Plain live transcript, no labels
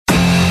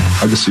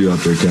I can see you out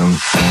there, Kellen.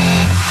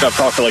 I've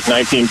talked to like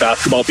 19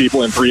 basketball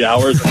people in 3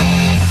 hours.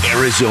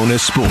 Arizona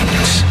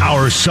Sports.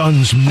 Our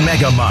Suns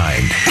mega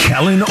mind,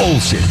 Kellen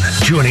Olson,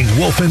 joining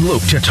Wolf and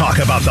Luke to talk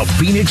about the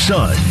Phoenix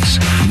Suns.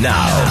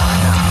 Now.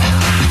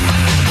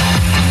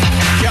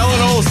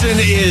 Kellen Olson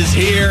is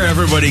here.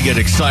 Everybody get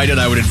excited.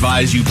 I would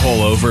advise you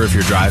pull over if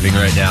you're driving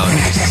right now and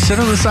just sit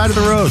on the side of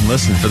the road and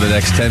listen for the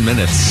next 10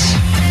 minutes.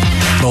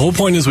 The whole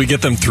point is we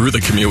get them through the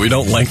commute. We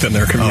don't lengthen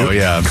their commute. Oh,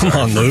 yeah. Come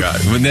on, Luke.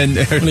 And then,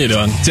 what are you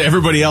doing? To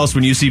everybody else,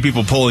 when you see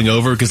people pulling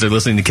over because they're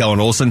listening to Kellen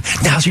Olson,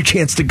 now's your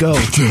chance to go.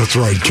 That's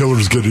right.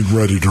 Keller's getting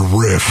ready to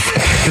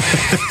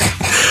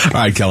riff.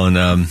 All right, Kellen.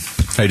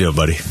 How you doing,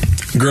 buddy?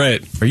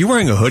 Great. Are you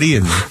wearing a hoodie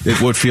in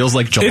what feels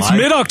like July? It's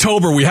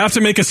mid-October. We have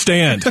to make a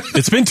stand.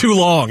 It's been too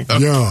long.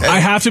 Yeah. I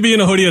have to be in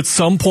a hoodie at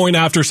some point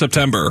after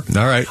September.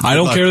 All right. I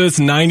don't care that it's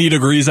 90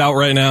 degrees out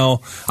right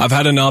now. I've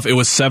had enough. It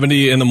was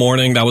 70 in the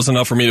morning. That was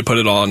enough for me to put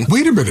it on.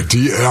 Wait a minute.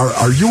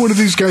 Are you one of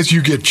these guys?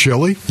 You get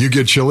chilly? You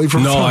get chilly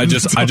from? No, I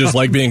just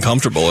like being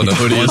comfortable, and a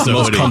hoodie is the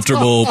most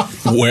comfortable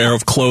wear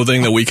of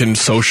clothing that we can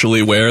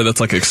socially wear. That's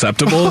like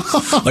acceptable.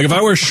 Like if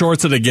I wear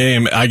shorts at a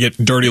game, I get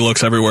dirty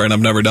looks everywhere, and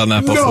I've never done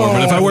that before. No.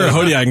 But if I wear a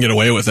hoodie, I can get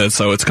away with it.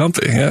 So it's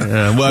comfy.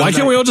 Yeah. Well, why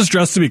can't we all just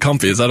dress to be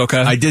comfy? Is that okay?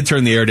 I did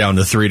turn the air down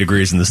to 3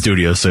 degrees in the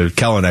studio, so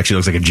Kellen actually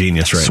looks like a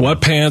genius right now.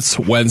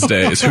 Sweatpants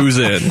Wednesdays. Who's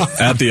in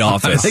at the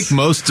office? I think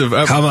most of...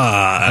 Come on.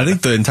 I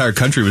think the entire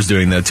country was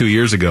doing that 2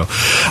 years ago.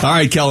 All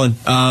right, Kellen.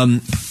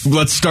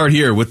 Let's start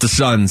here with the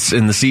Suns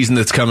in the season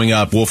that's coming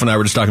up. Wolf and I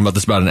were just talking about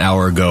this about an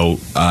hour ago.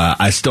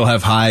 I still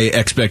have high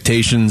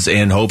expectations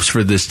and hopes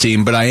for this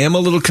team, but I am a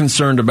little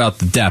concerned about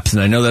the depth,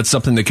 and I know that's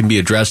something that can be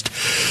addressed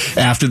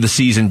after the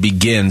season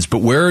begins, but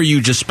where are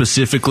you just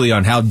specifically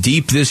on how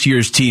deep this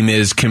year's team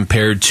is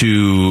compared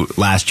to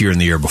last year and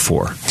the year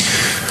before?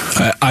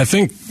 I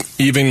think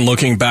even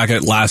looking back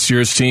at last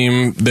year's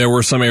team, there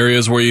were some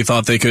areas where you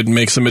thought they could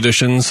make some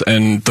additions,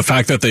 and the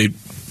fact that they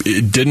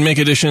didn't make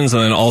additions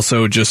and then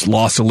also just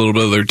lost a little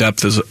bit of their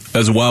depth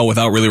as well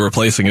without really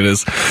replacing it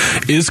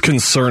is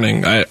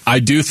concerning. I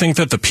do think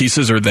that the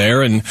pieces are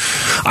there, and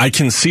I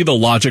can see the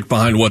logic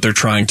behind what they're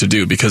trying to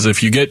do, because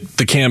if you get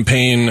the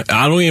campaign,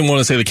 I don't even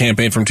want to say the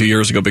campaign from 2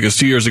 years ago, because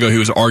 2 years ago he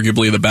was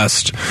arguably the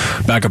best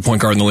backup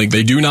point guard in the league.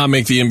 They do not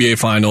make the NBA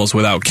Finals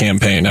without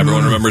campaign.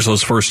 Everyone remembers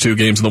those first 2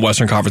 games in the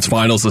Western Conference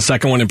Finals. The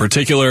second one in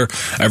particular,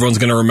 everyone's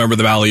going to remember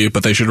the alley-oop,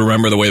 but they should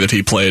remember the way that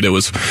he played. It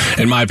was,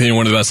 in my opinion,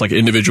 one of the best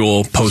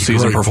individual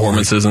postseason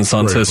performances in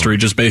Suns history,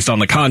 just based on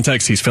the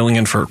context. He's filling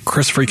in for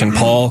Chris freaking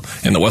Paul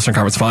in the Western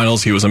Conference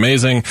Finals. He was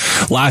amazing.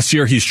 Last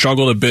year, he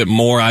struggled a bit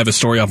more. I have a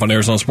story up on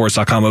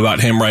ArizonaSports.com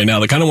about him right now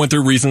that kind of went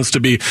through reasons to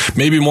be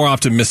maybe more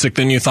optimistic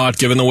than you thought,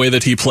 given the way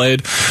that he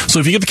played. So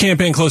if you get the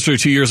campaign closer to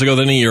 2 years ago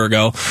than a year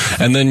ago,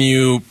 and then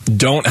you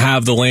don't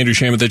have the Landry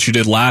Shamet that you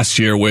did last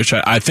year, which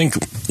I think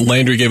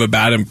Landry gave a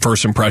bad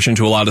first impression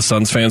to a lot of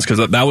Suns fans,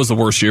 because that was the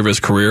worst year of his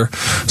career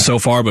so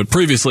far. But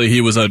previously,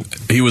 he was a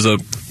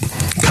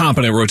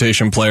competent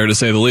rotation player, to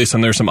say the least,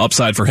 and there's some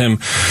upside for him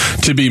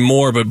to be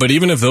more. But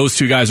even if those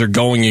two guys are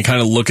going, you kind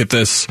of look at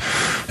this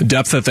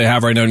depth that they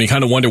have right now, and you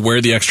kind of wonder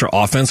where the extra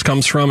offense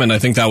comes from. And I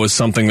think that was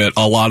something that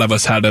a lot of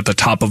us had at the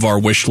top of our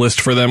wish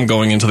list for them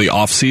going into the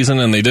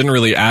offseason, and they didn't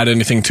really add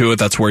anything to it.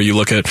 That's where you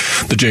look at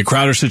the Jay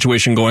Crowder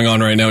situation going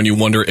on right now, and you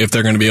wonder if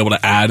they're going to be able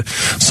to add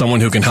someone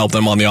who can help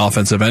them on the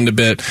offensive end a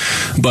bit.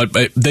 But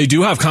they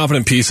do have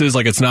confident pieces.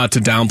 Like, it's not to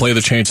downplay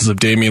the chances of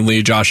Damian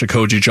Lee, Josh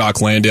Okogie,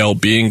 Jock Landale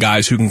being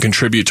guys who can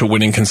contribute to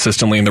winning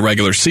consistently in the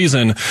regular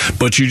season,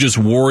 but you just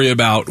worry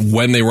about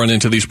when they run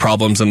into these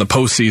problems in the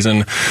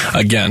postseason.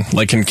 Again,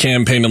 like, can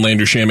Cam Payne and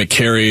Landry Shamet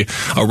carry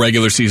a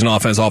regular season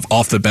offense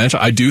off the bench?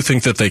 I do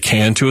think that they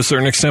can to a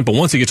certain extent, but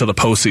once you get to the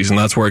postseason,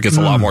 that's where it gets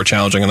a lot more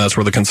challenging, and that's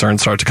where the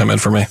concerns start to come in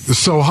for me.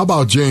 So how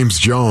about James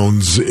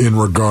Jones in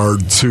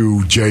regard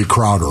to Jay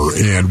Crowder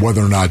and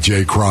whether or not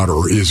Jay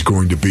Crowder is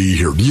going to be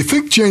here? Do you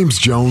think James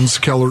Jones,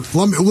 Keller,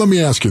 let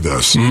me ask you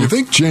this. Do you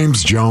think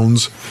James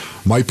Jones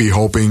might be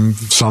hoping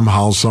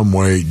somehow, some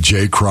way,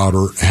 Jay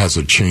Crowder has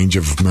a change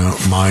of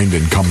mind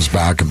and comes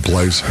back and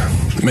plays?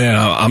 Man,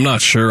 I'm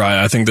not sure.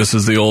 I think this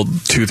is the old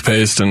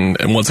toothpaste, and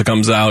once it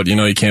comes out,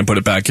 you can't put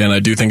it back in. I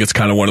do think it's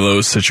kind of one of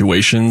those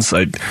situations.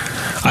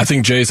 I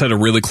think Jay's had a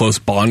really close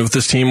bond with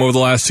this team over the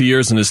last 2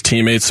 years, and his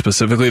teammates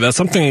specifically. That's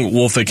something,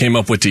 Wolf, they came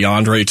up with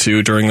DeAndre,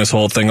 too, during this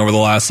whole thing over the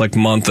last,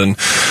 month, and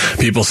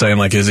people saying,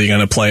 is he going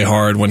to play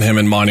hard when him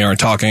and Monty aren't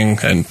talking?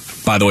 And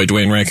by the way,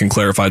 Dwayne Rankin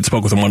clarified,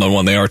 spoke with him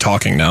one-on-one. They are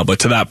talking now.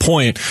 But to that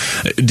point,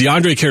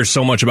 DeAndre cares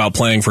so much about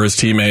playing for his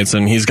teammates,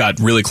 and he's got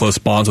really close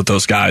bonds with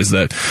those guys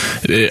that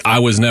I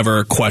was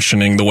never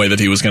questioning the way that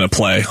he was going to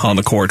play on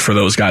the court for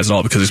those guys at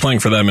all, because he's playing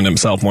for them and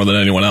himself more than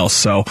anyone else.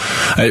 So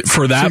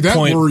for that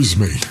point, worries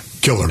me.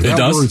 Killer. It That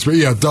does? worries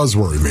me. Yeah, it does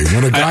worry me.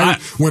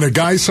 When a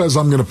guy says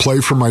I'm going to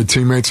play for my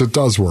teammates, it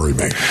does worry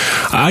me.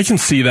 I can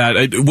see that.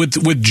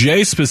 With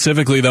Jay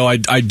specifically, though, I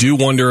do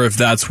wonder if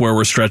that's where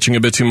we're stretching a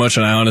bit too much,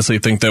 and I honestly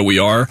think that we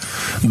are.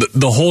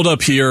 The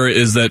holdup here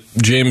is that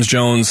James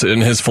Jones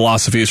and his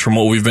philosophies, from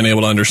what we've been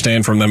able to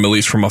understand from them, at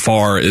least from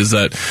afar, is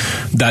that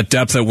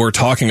depth that we're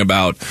talking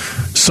about,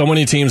 so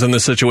many teams in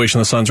this situation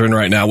the Suns are in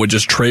right now would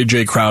just trade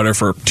Jay Crowder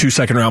for 2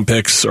 second-round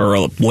picks or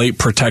a late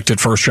protected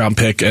first-round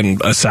pick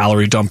and a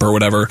salary dump or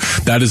whatever.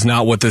 That is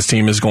not what this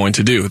team is going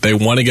to do. They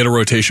want to get a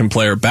rotation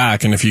player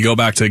back, and if you go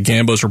back to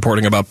Gambo's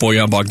reporting about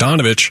Bojan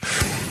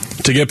Bogdanovic,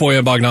 to get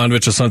Bojan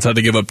Bogdanovic, the Suns had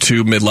to give up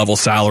 2 mid-level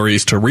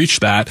salaries to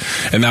reach that,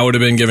 and that would have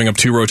been giving up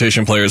 2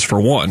 rotation players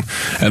for 1.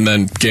 And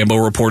then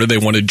Gambo reported they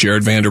wanted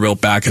Jared Vanderbilt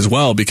back as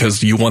well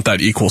because you want that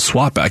equal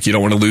swap back. You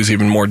don't want to lose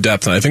even more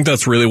depth, and I think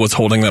that's really what's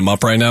holding them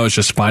up right now is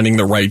just finding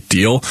the right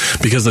deal,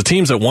 because the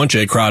teams that want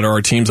Jay Crowder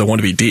are teams that want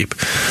to be deep.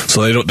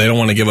 So they don't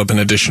want to give up an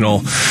additional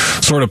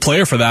sort of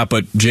player for that,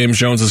 but James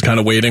Jones is kind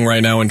of waiting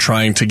right now and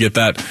trying to get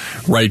that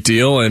right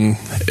deal, and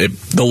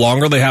the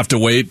longer they have to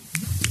wait,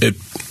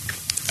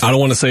 I don't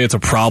want to say it's a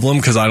problem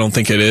because I don't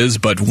think it is,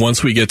 but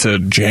once we get to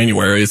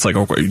January, it's like,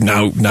 okay,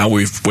 now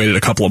we've waited a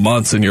couple of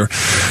months, and you're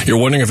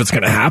wondering if it's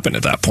going to happen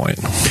at that point.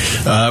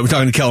 We're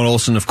talking to Kellen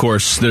Olson, of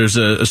course. There's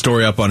a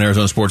story up on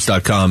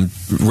ArizonaSports.com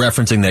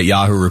referencing that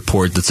Yahoo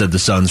report that said the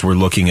Suns were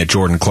looking at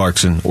Jordan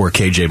Clarkson or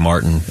KJ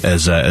Martin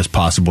as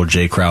possible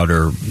Jay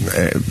Crowder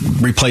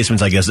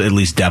replacements, I guess, at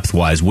least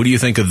depth-wise. What do you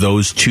think of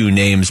those 2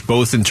 names,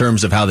 both in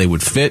terms of how they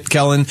would fit,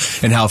 Kellen,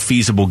 and how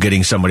feasible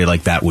getting somebody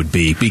like that would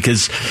be?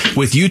 Because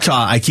with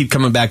Utah, I keep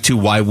coming back to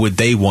why would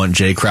they want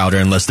Jay Crowder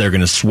unless they're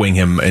going to swing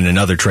him in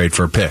another trade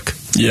for a pick?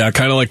 Yeah,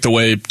 kind of like the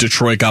way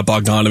Detroit got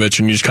Bogdanovic,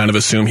 and you just kind of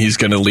assume he's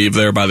going to leave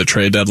there by the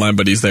trade deadline,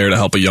 but he's there to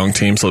help a young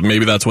team, so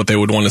maybe that's what they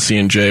would want to see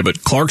in Jay.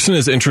 But Clarkson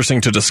is interesting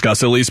to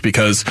discuss, at least,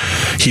 because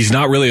he's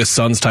not really a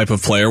Suns type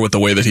of player with the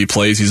way that he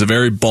plays. He's a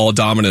very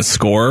ball-dominant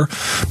scorer,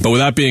 but with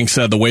that being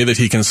said, the way that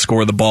he can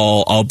score the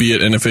ball,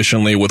 albeit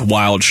inefficiently with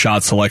wild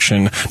shot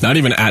selection, not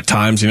even at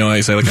times, how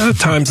you say, like, at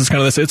times it's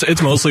kind of this,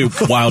 it's mostly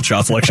wild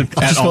shot selection.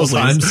 At all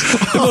times.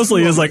 It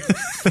mostly is like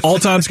all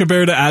times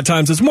compared to at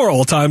times. It's more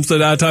all times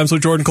than at times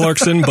with Jordan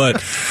Clarkson.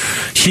 But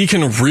he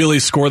can really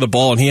score the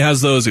ball, and he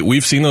has those.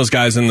 We've seen those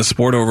guys in the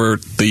sport over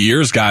the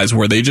years, guys,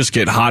 where they just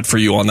get hot for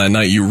you on that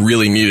night you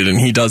really need it, and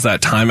he does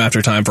that time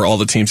after time for all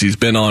the teams he's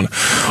been on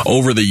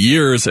over the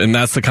years, and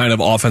that's the kind of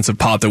offensive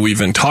pot that we've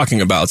been talking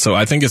about. So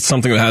I think it's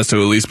something that has to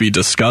at least be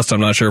discussed.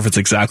 I'm not sure if it's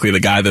exactly the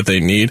guy that they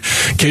need.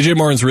 KJ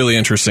Martin's really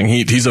interesting.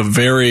 He's a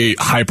very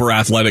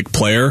hyper-athletic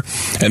player,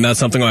 and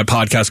that's something my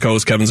podcast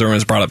co-host Kevin Zimmerman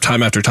has brought up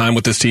time after time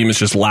with this team, is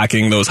just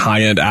lacking those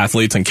high-end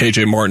athletes, and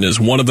KJ Martin is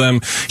one of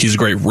them. He's a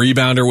great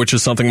rebounder, which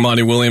is something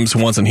Monty Williams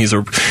wants, and he's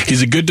a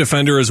good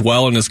defender as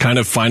well, and is kind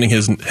of finding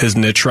his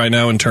niche right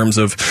now in terms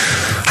of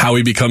how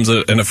he becomes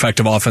an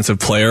effective offensive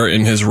player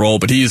in his role.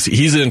 But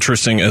he's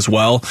interesting as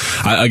well.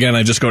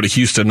 I just go to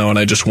Houston though, and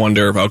I just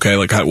wonder, okay,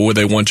 like would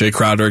they want Jay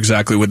Crowder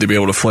exactly? Would they be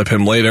able to flip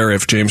him later?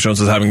 If James Jones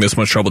is having this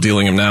much trouble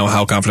dealing him now,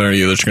 how confident are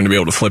you that you're going to be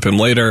able to flip him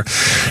later?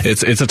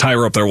 It's a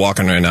tightrope they're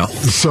walking right now.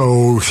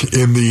 So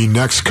in the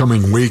next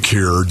coming week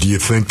here, do you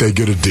think they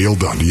get a deal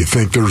done? Do you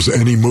think there's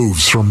any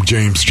moves from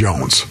James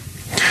Jones?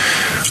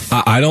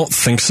 I don't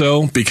think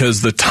so,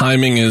 because the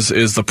timing is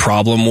the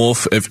problem,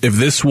 Wolf. If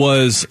this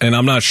was, and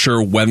I'm not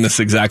sure when this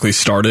exactly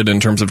started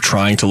in terms of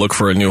trying to look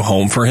for a new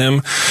home for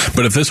him,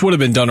 but if this would have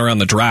been done around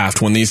the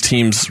draft when these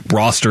teams'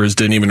 rosters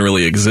didn't even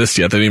really exist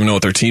yet, they didn't even know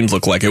what their teams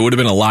looked like, it would have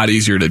been a lot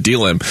easier to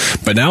deal him.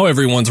 But now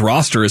everyone's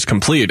roster is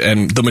complete,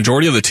 and the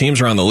majority of the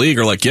teams around the league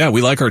are like, yeah,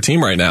 we like our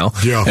team right now.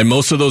 Yeah. And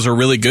most of those are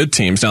really good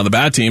teams. Now, the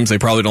bad teams, they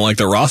probably don't like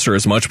their roster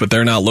as much, but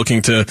they're not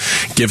looking to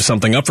give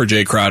something up for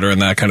Jay Crowder in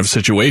that kind of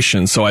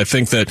situation. So I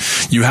think that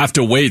you have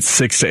to wait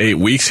 6 to 8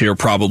 weeks here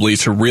probably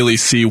to really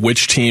see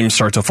which teams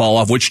start to fall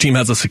off, which team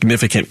has a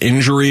significant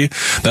injury.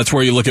 That's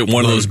where you look at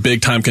one of those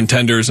big-time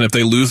contenders, and if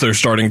they lose their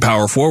starting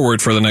power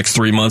forward for the next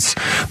 3 months,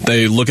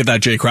 they look at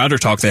that Jay Crowder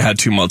talk they had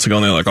 2 months ago,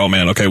 and they're like, oh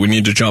man, okay, we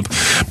need to jump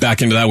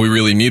back into that. We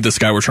really need this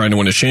guy. We're trying to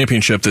win a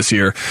championship this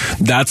year.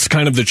 That's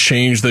kind of the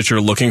change that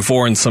you're looking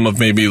for in some of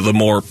maybe the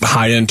more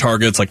high-end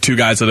targets, like 2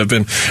 guys that have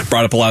been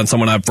brought up a lot, and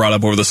someone I've brought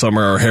up over the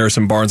summer are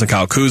Harrison Barnes and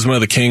Kyle Kuzma.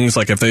 The Kings,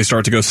 like if they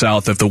start to go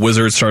south, if the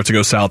Wizards start to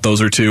go south,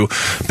 those are 2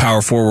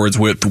 power forwards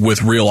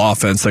with real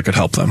offense that could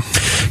help them.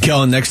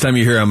 Kellen, next time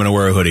you're here, I'm going to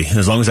wear a hoodie,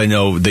 as long as I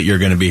know that you're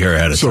going to be here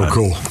ahead of time. So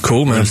cool.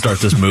 Cool, man. We're going to start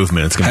this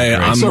movement. It's going to be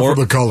great. Except for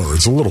the color.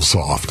 It's a little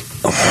soft.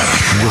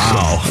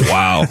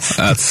 Wow.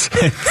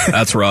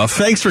 That's rough.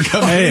 Thanks for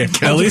coming. Hey,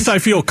 at least I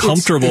feel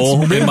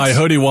comfortable in my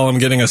hoodie while I'm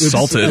getting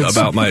assaulted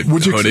about my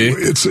hoodie.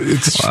 It's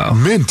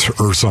mint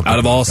or something. Out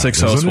of all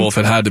 6 hosts, Wolf,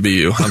 it had to be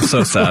you. I'm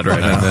so sad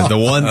right now. The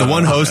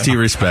one host he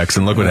respects,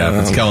 and look what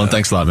happens. Kellen,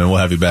 thanks a lot, man. We'll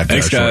have you back.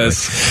 Thanks,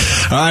 guys.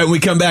 All right, when we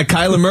come back,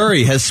 Kyler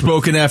Murray has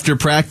spoken after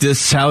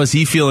practice. How is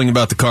he feeling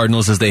about the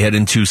Cardinals as they head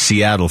into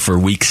Seattle for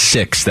Week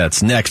 6?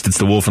 That's next. It's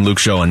the Wolf and Luke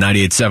Show on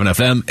 98.7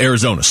 FM,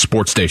 Arizona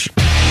Sports Station.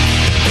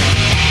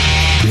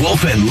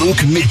 Wolf and Luke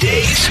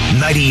Middays,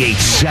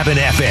 98.7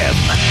 FM,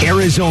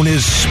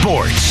 Arizona's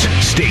sports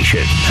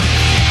station.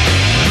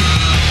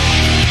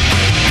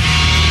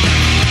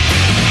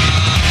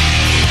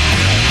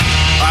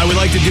 We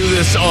like to do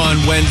this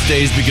on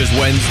Wednesdays because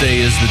Wednesday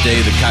is the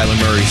day that Kyler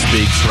Murray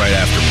speaks right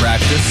after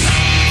practice.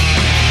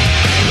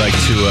 We'd like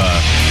to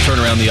turn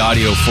around the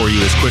audio for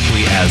you as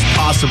quickly as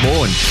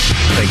possible, and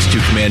thanks to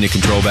Command and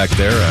Control back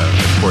there,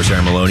 of course,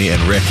 Aaron Maloney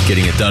and Rick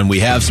getting it done. We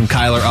have some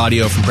Kyler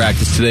audio from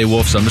practice today,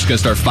 Wolf, so I'm just going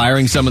to start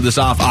firing some of this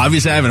off.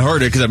 Obviously, I haven't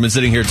heard it because I've been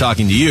sitting here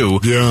talking to you,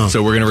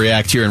 so we're going to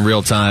react here in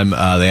real time.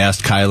 They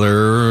asked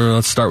Kyler,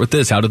 let's start with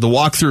this. How did the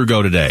walkthrough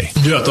go today?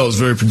 Yeah, I thought it was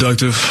very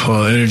productive.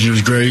 Energy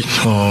was great.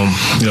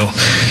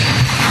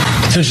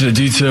 Attention to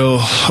detail,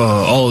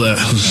 all of that.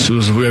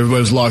 Everybody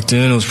was locked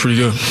in. It was pretty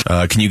good.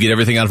 Can you get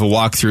everything out of a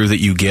walkthrough that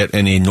you get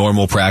in a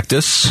normal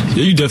practice?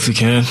 Yeah, you definitely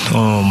can.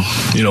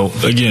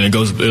 Again,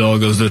 it all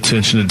goes to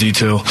attention to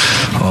detail.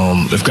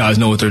 If guys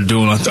know what they're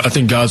doing, I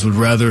think guys would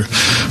rather,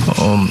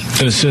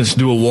 in a sense,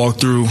 do a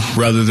walkthrough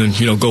rather than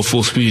go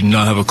full speed and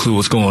not have a clue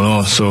what's going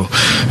on. So,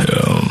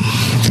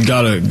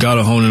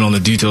 gotta hone in on the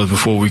details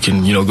before we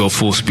can go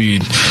full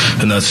speed,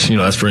 and that's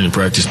for any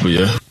practice. But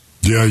yeah.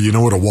 Yeah, you know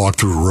what a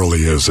walkthrough really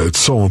is. It's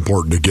so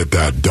important to get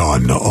that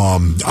done.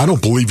 I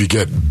don't believe you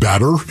get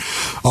better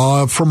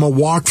from a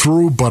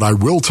walkthrough, but I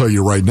will tell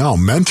you right now,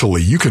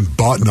 mentally, you can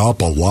button up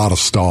a lot of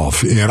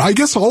stuff. And I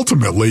guess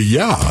ultimately,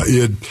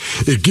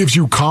 it gives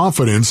you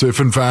confidence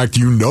if, in fact,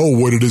 you know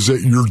what it is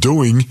that you're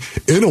doing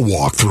in a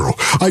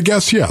walkthrough. I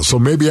guess, yeah. So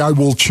maybe I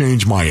will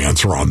change my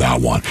answer on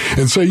that one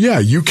and say, yeah,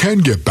 you can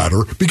get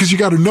better because you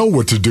got to know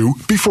what to do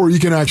before you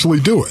can actually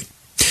do it.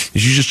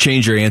 Did you just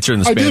change your answer in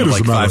the span of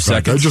like 5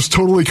 seconds? I just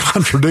totally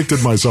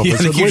contradicted myself. I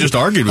think you just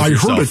argued with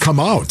yourself.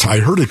 I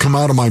heard it come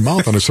out of my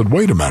mouth, and I said,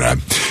 wait a minute.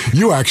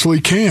 You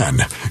actually can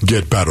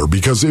get better,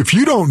 because if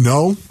you don't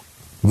know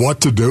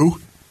what to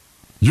do,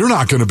 you're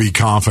not going to be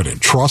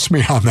confident. Trust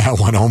me on that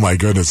one. Oh, my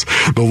goodness.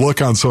 The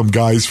look on some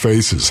guys'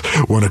 faces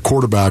when a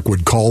quarterback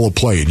would call a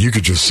play, and you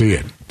could just see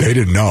it. They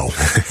didn't know.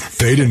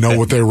 They didn't know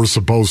what they were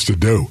supposed to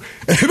do.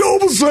 And all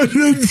of a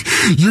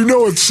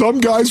sudden, some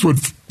guys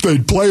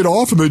they'd play it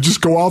off and they'd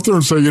just go out there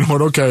and say, you know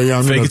what, okay,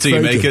 I'm going to fake it till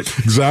you make it.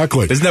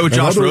 Exactly. Isn't that what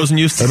Josh Rosen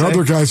used to say? And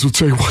other guys would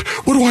say,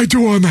 what do I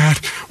do on that?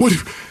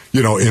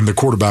 And the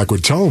quarterback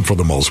would tell them for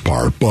the most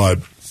part. But,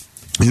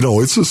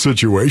 it's a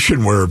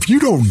situation where if you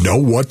don't know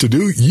what to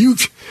do,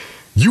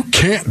 you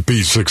can't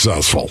be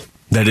successful.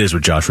 That is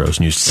what Josh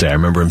Rosen used to say. I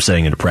remember him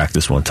saying it at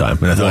practice one time,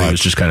 and I thought he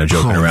was just kind of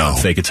joking around.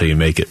 No. Fake it till you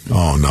make it.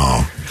 Oh,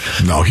 no.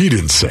 No, he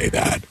didn't say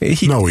that.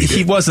 He didn't.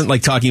 He wasn't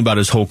like talking about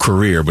his whole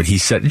career, but he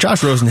said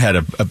Josh Rosen had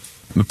a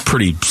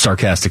pretty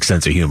sarcastic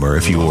sense of humor,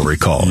 if you will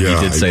recall. Yeah,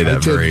 he did say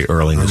that very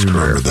early in his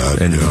career.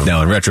 And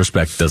now in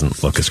retrospect, it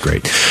doesn't look as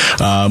great.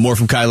 More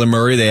from Kyler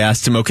Murray. They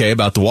asked him,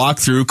 about the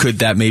walkthrough, could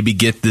that maybe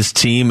get this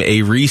team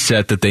a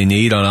reset that they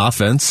need on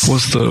offense?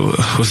 What's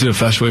the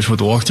infatuation with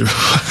the walkthrough?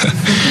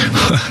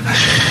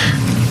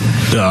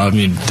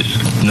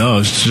 No,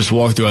 it's just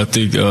walkthrough.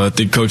 I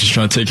think coach is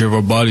trying to take care of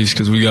our bodies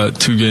because we got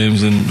 2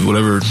 games in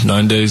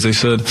 9 days, they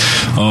said.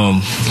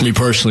 Me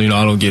personally,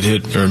 I don't get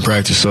hit or in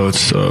practice, so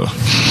it's,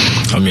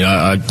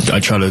 I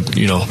try to,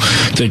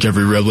 take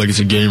every rep like it's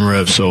a game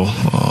rep, so,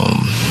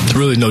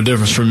 really no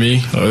difference for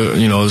me,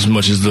 as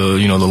much as the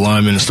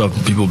linemen and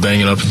stuff, people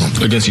banging up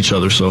against each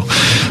other, so,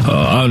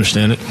 I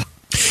understand it.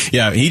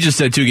 Yeah, he just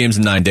said 2 games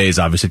in 9 days,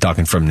 obviously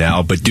talking from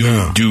now, but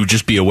do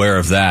just be aware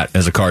of that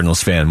as a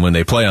Cardinals fan. When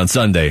they play on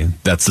Sunday,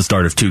 that's the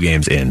start of 2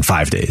 games in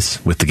 5 days,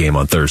 with the game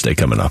on Thursday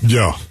coming up.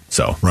 Yeah.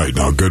 So right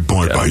now, good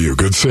point by you.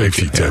 Good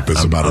safety tip.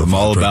 As a matter of fact, I'm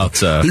all about.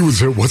 He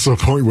was. What's the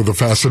point with the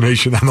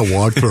fascination on the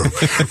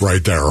walkthrough?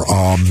 Right there.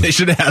 They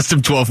should have asked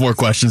him 12 more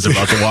questions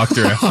about the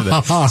walkthrough after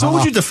that. So, what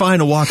would you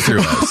define a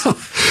walkthrough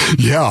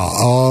as? Yeah.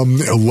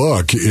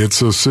 Look,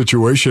 it's a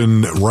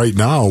situation right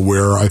now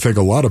where I think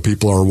a lot of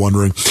people are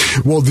wondering.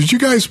 Well, did you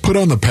guys put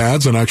on the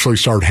pads and actually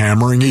start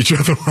hammering each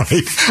other?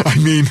 Right. I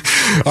mean,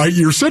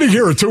 you're sitting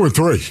here at 2 and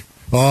 3.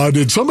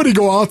 Did somebody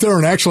go out there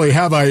and actually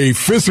have a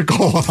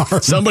physical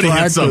Somebody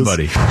practice? hit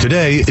somebody.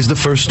 Today is the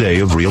first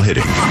day of real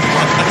hitting.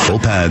 Full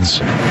pads,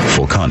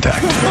 full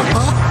contact.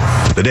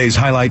 The day's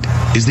highlight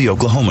is the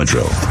Oklahoma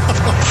drill.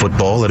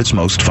 Football at its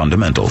most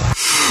fundamental.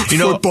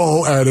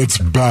 Football at its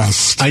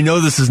best. I know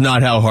this is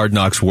not how Hard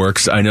Knocks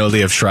works. I know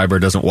Liev Schreiber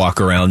doesn't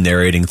walk around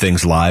narrating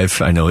things live.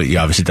 I know he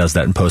obviously does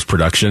that in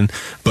post-production.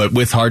 But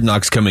with Hard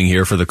Knocks coming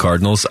here for the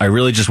Cardinals, I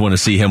really just want to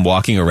see him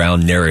walking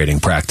around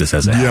narrating practice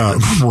as it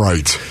happens. Yeah,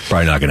 right.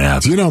 Probably not going to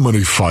happen. Do you know how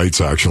many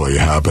fights actually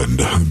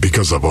happened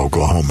because of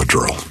Oklahoma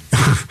drill?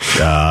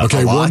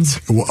 Okay,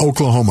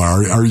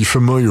 Oklahoma. Are you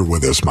familiar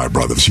with this, my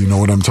brothers? You know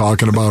what I'm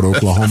talking about?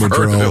 Oklahoma I've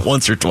drill. Heard of it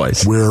once or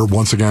twice. Where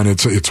once again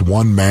it's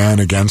one man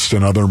against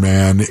another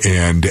man,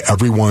 and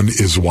everyone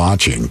is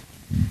watching.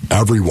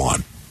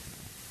 Everyone.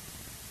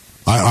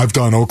 I've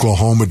done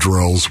Oklahoma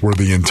drills where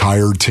the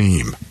entire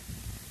team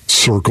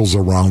circles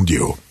around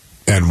you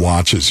and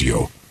watches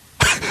you.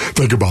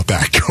 Think about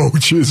that,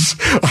 coaches.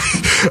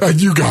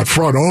 And you got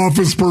front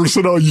office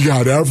personnel. You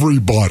got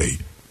everybody.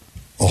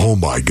 Oh,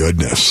 my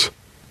goodness.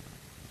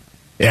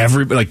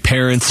 Everybody, like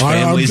parents,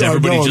 families,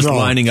 everybody just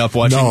lining up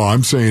watching? No,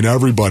 I'm saying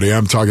everybody.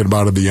 I'm talking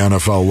about at the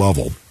NFL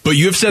level. But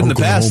you have said in the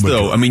past,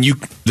 though, I mean,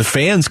 the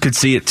fans could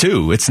see it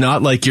too. It's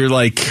not like you're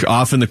like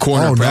off in the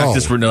corner of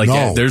practice where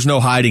there's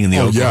no hiding in the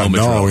Oklahoma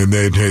drill.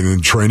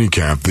 In training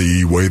camp,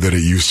 the way that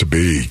it used to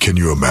be, can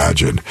you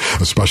imagine?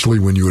 Especially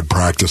when you would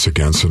practice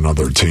against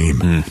another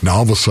team. Now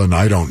all of a sudden,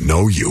 I don't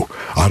know you.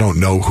 I don't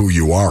know who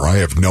you are. I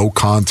have no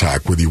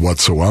contact with you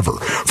whatsoever.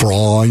 For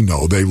all I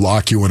know, they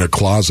lock you in a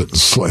closet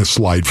and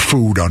slide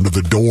food under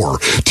the door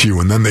to you,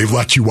 and then they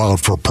let you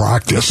out for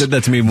practice. You said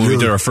that to me when we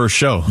did our first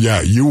show.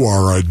 Yeah, you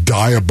are a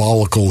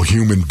diabolical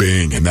human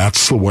being, and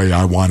that's the way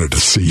I wanted to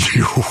see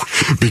you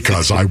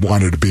because I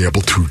wanted to be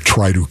able to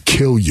try to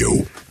kill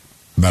you,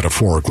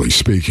 metaphorically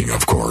speaking,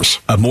 of course.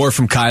 More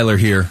from Kyler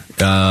here,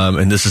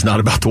 and this is not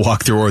about the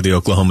walkthrough or the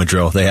Oklahoma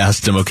drill. They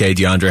asked him, okay,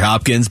 DeAndre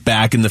Hopkins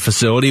back in the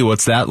facility.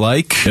 What's that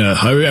like? Yeah,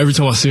 every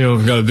time I see him,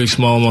 I've got a big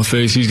smile on my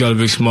face. He's got a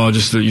big smile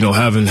just to,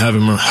 having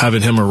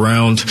him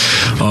around,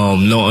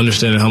 no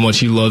understanding how much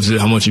he loves it,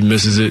 how much he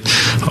misses it.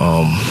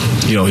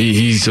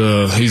 He's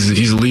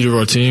a leader of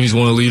our team. He's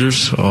one of the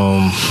leaders,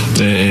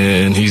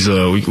 and he's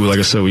like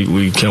I said,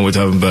 we can't wait to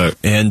have him back.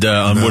 And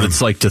on what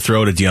it's like to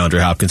throw to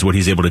DeAndre Hopkins, what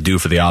he's able to do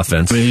for the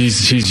offense. I mean,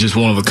 he's just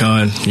one of a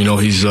kind.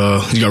 He's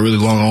got really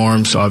long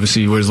arms.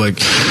 Obviously, he wears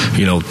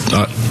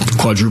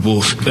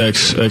quadruple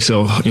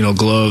XL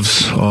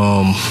gloves.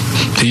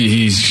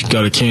 He's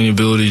got a canny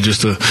ability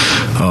just to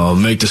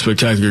make the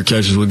spectacular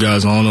catches with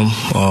guys on him,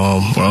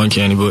 or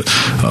uncanny. But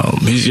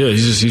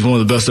he's one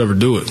of the best to ever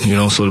do it.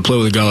 So to play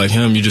with a guy like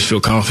him, you just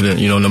feel confident.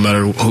 No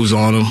matter who's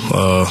on him,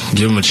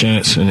 give him a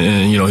chance, and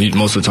he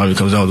most of the time he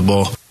comes down with the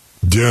ball.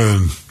 Yeah,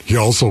 he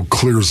also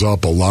clears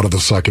up a lot of the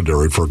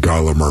secondary for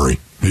Kyler Murray.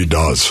 He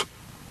does.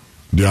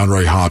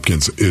 DeAndre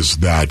Hopkins is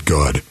that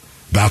good.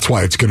 That's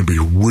why it's going to be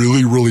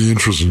really, really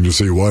interesting to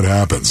see what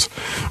happens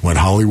when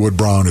Hollywood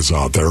Brown is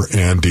out there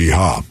and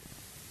D-Hop.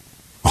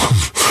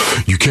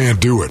 You can't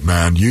do it,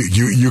 man.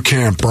 You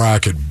can't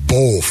bracket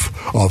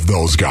both of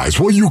those guys.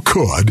 Well, you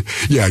could.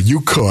 Yeah,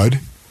 you could.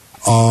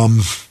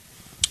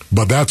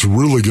 But that's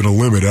really going to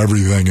limit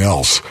everything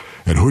else.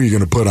 And who are you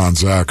going to put on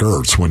Zach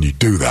Ertz when you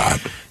do that?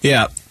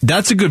 Yeah,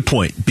 that's a good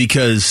point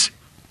because,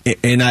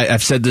 and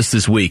I've said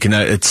this week, and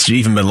it's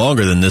even been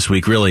longer than this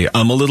week, really.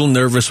 I'm a little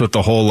nervous with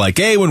the whole,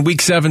 hey, when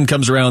week 7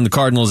 comes around, the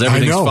Cardinals,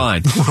 everything's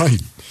fine.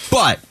 Right.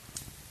 But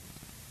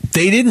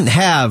they didn't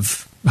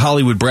have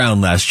Hollywood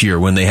Brown last year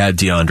when they had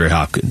DeAndre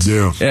Hopkins.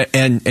 Yeah.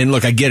 And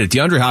look, I get it.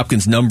 DeAndre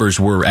Hopkins' numbers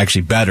were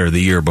actually better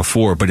the year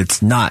before, but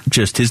it's not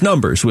just his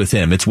numbers with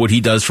him. It's what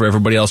he does for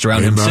everybody else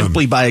around him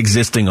simply by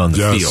existing on the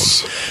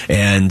field.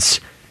 And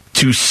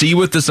to see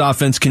what this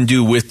offense can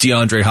do with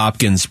DeAndre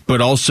Hopkins,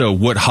 but also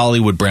what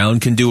Hollywood Brown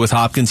can do with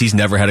Hopkins. He's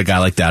never had a guy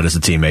like that as a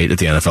teammate at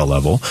the NFL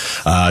level.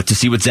 To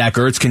see what Zach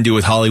Ertz can do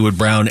with Hollywood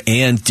Brown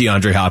and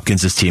DeAndre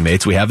Hopkins as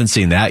teammates. We haven't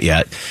seen that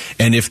yet.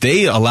 And if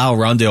they allow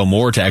Rondale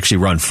Moore to actually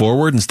run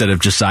forward instead of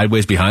just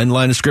sideways behind the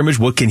line of scrimmage,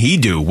 what can he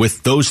do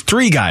with those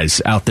 3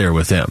 guys out there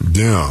with him?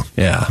 Yeah.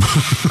 Yeah.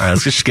 All right,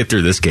 let's just get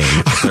through this game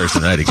Thursday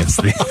night against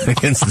the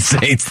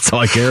Saints. That's all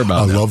I care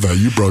about. I love that.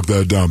 You broke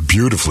that down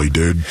beautifully,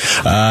 dude.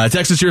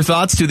 Text us your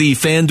thoughts to the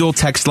FanDuel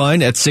text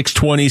line at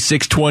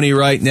 620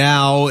 right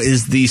now.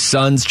 Is the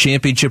Suns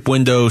championship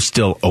window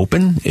still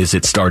open? Is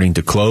it starting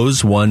to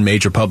close? One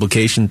major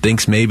publication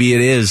thinks maybe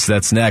it is.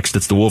 That's next.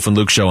 It's the Wolf and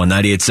Luke Show on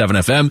 98.7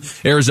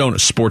 FM, Arizona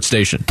Sports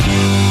Station.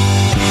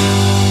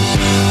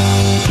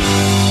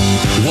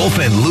 Wolf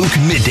and Luke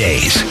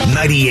Middays,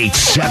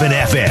 98.7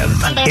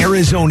 FM,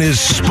 Arizona's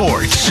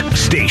sports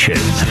station.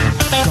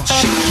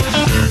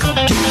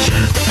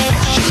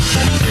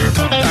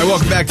 All right,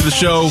 welcome back to the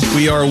show.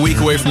 We are a week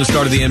away from the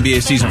start of the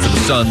NBA season for the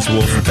Suns,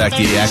 Wolf. In fact,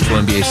 the actual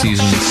NBA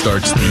season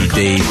starts the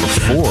day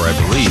before, I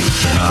believe.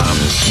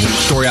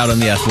 Story out on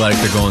The Athletic.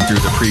 They're going through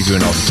the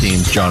previewing all the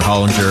teams. John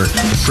Hollinger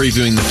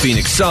previewing the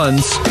Phoenix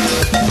Suns.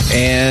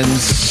 And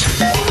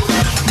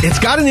it's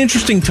got an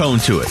interesting tone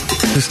to it.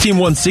 This team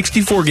won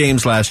 64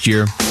 games last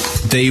year.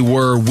 They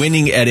were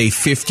winning at a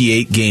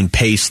 58-game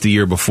pace the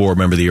year before.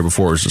 Remember, the year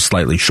before was a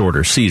slightly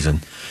shorter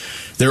season.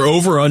 Their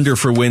over-under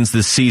for wins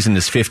this season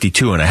is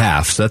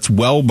 52.5, so that's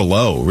well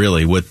below,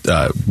 really, way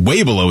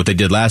below what they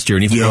did last year,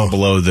 and even well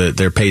below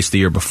their pace the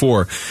year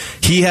before.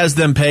 He has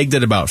them pegged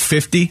at about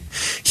 50.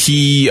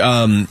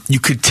 You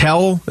could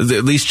tell,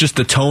 at least just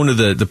the tone of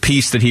the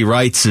piece that he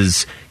writes,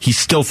 is he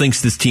still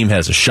thinks this team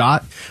has a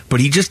shot,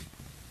 but he just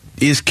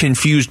is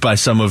confused by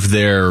some of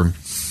their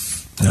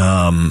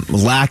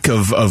lack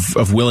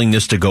of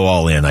willingness to go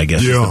all in, I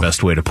guess is the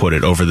best way to put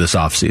it, over this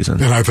offseason.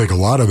 And I think a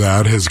lot of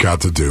that has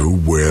got to do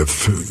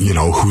with,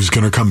 who's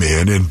going to come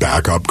in and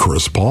back up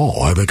Chris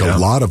Paul. I think a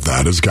lot of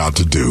that has got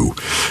to do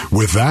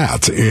with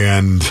that.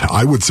 And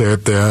I would say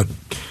at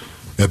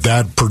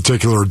that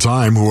particular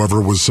time,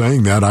 whoever was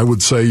saying that, I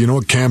would say,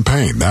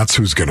 campaign. That's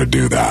who's going to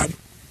do that.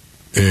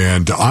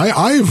 And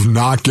I have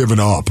not given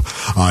up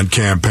on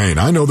campaign.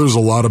 I know there's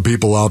a lot of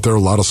people out there, a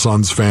lot of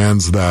Suns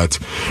fans that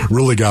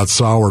really got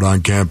soured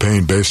on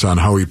campaign based on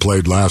how he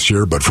played last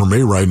year. But for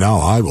me right now,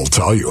 I will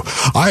tell you,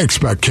 I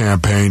expect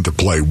campaign to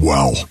play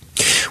well.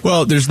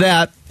 Well, there's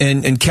that,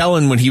 and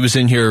Kellen, when he was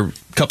in here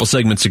a couple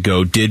segments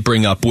ago, did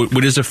bring up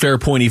what is a fair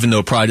point, even though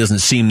it probably doesn't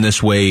seem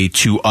this way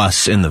to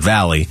us in the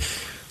Valley.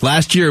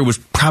 Last year was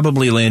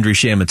probably Landry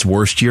Shamet's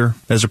worst year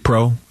as a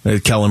pro.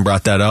 Kellen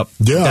brought that up.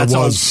 Yeah,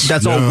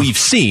 that's all we've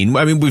seen.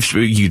 I mean,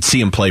 you'd see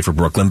him play for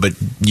Brooklyn, but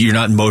you're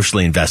not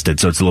emotionally invested,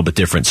 so it's a little bit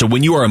different. So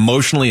when you are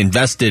emotionally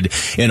invested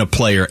in a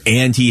player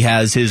and he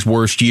has his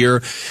worst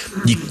year,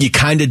 you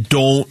kind of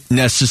don't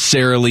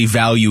necessarily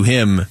value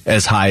him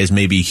as high as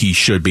maybe he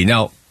should be.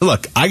 Now,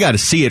 look, I got to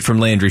see it from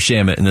Landry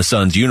Shamet in the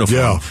Suns uniform.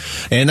 Yeah.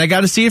 And I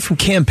got to see it from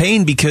Cam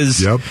Payne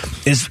because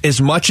as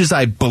much as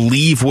I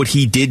believe what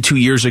he did 2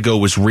 years ago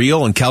was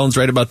real, and Kellen's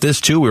right about this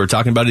too, we were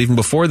talking about it even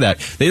before that,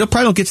 they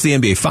probably don't get to the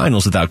NBA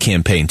Finals without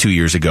Cam Payne 2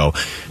 years ago.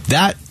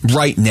 That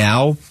right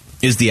now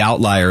is the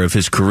outlier of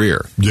his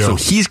career. Yeah. So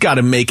he's got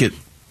to make it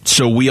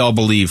so we all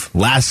believe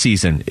last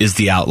season is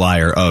the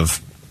outlier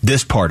of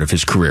this part of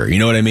his career. You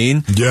know what I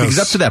mean? Yes. Because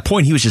up to that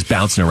point, he was just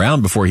bouncing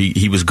around before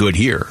he was good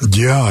here.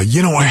 Yeah.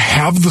 You know,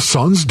 have the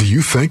Suns, do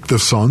you think the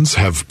Suns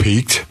have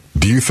peaked?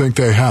 Do you think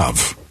they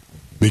have?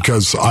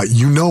 Because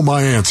you know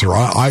my answer.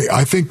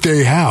 I think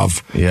they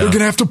have. Yeah. They're going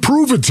to have to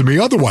prove it to me.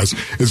 Otherwise,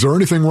 is there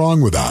anything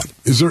wrong with that?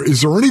 Is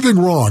there anything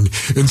wrong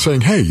in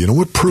saying, hey, you know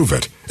what, prove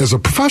it? As a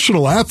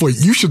professional athlete,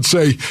 you should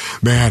say,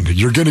 man,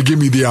 you're going to give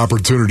me the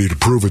opportunity to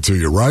prove it to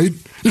you, right?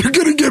 You're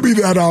going to give me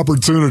that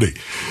opportunity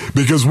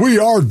because we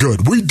are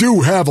good. We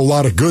do have a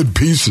lot of good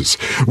pieces.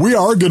 We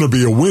are going to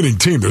be a winning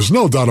team. There's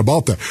no doubt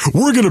about that.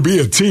 We're going to be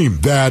a team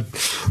that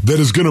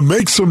is going to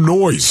make some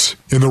noise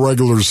in the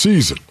regular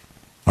season.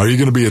 Are you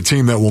going to be a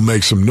team that will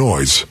make some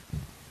noise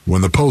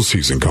when the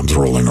postseason comes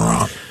rolling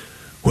around?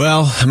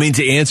 Well, I mean,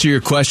 to answer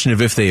your question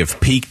of if they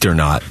have peaked or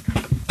not,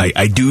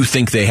 I do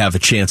think they have a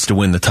chance to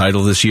win the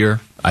title this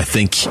year. I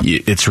think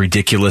it's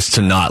ridiculous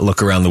to not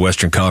look around the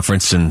Western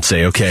Conference and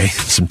say, okay,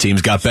 some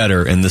teams got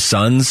better. And the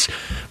Suns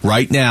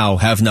right now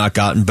have not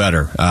gotten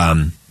better.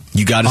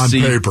 You got to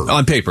see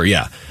on paper.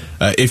 Yeah.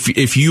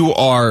 If you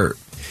are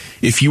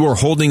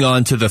holding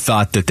on to the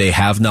thought that they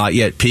have not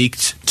yet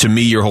peaked, to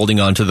me, you're holding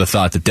on to the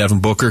thought that Devin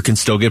Booker can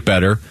still get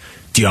better,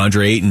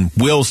 DeAndre Ayton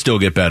will still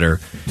get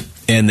better,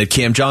 and that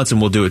Cam Johnson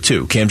will do it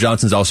too. Cam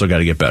Johnson's also got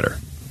to get better.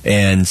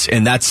 And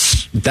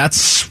that's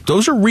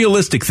those are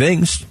realistic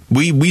things.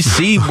 We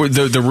see where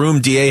the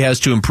room DA has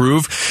to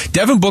improve.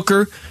 Devin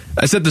Booker,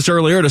 I said this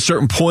earlier, at a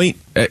certain point,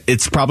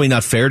 it's probably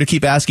not fair to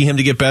keep asking him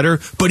to get better,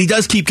 but he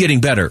does keep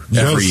getting better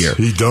every year.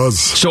 He does.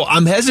 So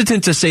I'm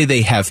hesitant to say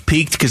they have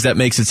peaked because that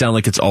makes it sound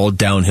like it's all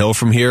downhill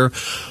from here.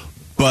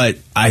 But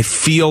I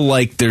feel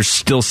like there's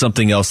still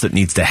something else that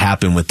needs to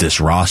happen with this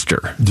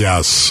roster.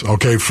 Yes.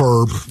 Okay,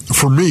 for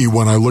me,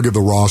 when I look at the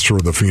roster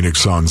of the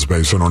Phoenix Suns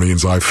based on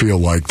earnings, I feel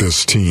like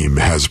this team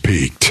has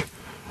peaked,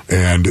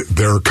 and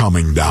they're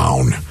coming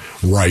down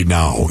right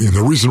now. And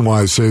the reason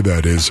why I say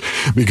that is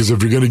because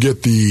if you're going to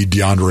get the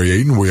DeAndre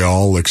Ayton we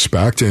all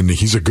expect, and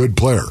he's a good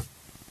player.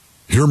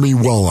 Hear me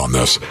well on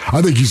this.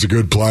 I think he's a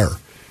good player.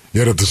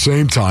 Yet at the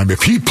same time,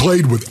 if he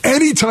played with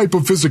any type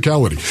of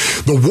physicality,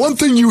 the one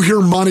thing you hear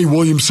Monty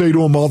Williams say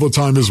to him all the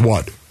time is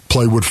what?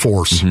 Play with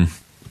force. Mm-hmm.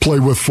 Play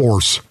with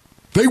force.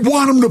 They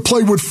want him to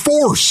play with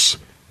force.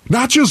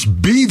 Not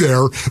just be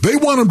there. They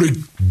want him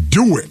to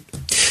do it.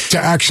 To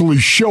actually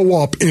show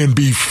up and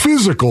be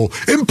physical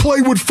and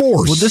play with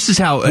force. Well, this is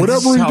how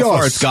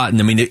far it's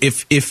gotten. I mean,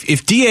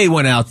 if DA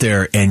went out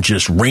there and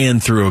just ran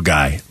through a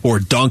guy or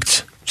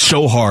dunked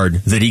so hard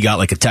that he got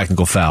like a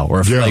technical foul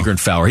or a flagrant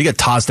foul or he got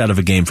tossed out of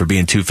a game for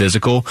being too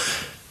physical,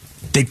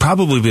 they'd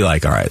probably be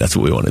like, all right, that's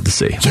what we wanted to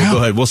see. We'll go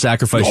ahead. We'll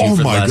sacrifice you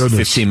for the last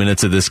 15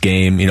 minutes of this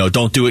game. You know,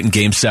 don't do it in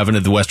Game 7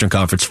 of the Western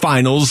Conference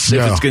Finals if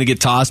it's going to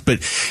get tossed.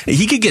 But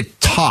he could get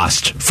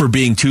tossed for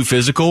being too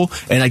physical,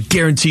 and I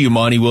guarantee you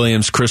Monty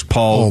Williams, Chris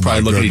Paul will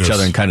probably look at each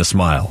other and kind of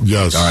smile.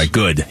 Yes. All right,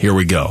 good. Here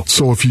we go.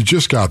 So if you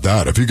just got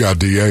that, if you got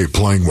DA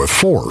playing with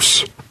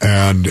force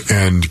and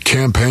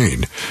Cam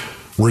Payne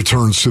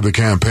returns to the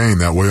campaign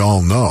that we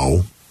all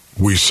know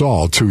we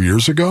saw 2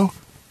 years ago,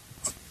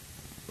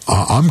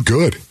 I'm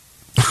good.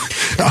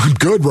 I'm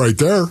good right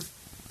there.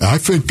 I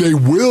think they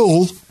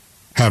will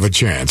have a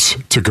chance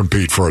to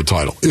compete for a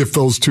title if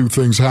those two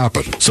things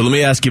happen. So let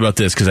me ask you about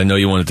this because I know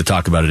you wanted to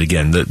talk about it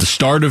again. The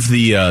start of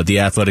the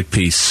Athletic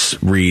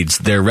piece reads,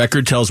 their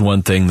record tells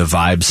one thing, the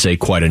vibes say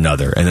quite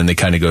another. And then they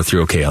kind of go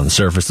through, okay, on the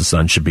surface, the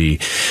Suns should be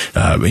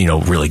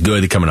really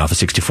good. They're coming off a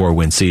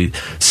 64-win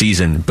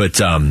season.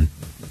 But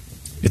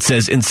it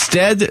says,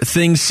 instead,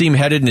 things seem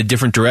headed in a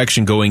different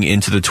direction going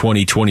into the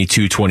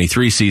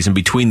 2022-23 season.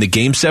 Between the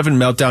Game 7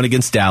 meltdown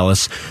against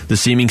Dallas, the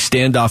seeming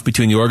standoff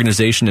between the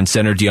organization and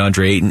center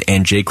DeAndre Ayton,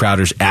 and Jay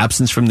Crowder's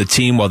absence from the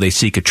team while they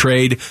seek a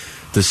trade,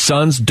 the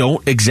Suns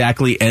don't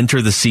exactly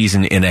enter the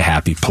season in a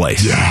happy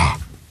place.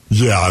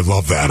 Yeah, I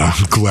love that.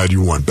 I'm glad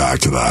you went back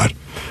to that.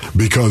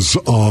 Because,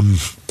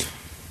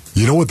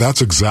 you know what?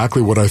 That's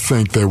exactly what I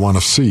think they want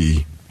to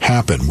see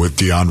happen with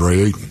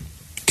DeAndre Ayton.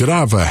 Get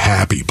out of a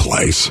happy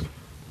place.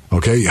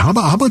 Okay, how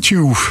about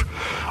you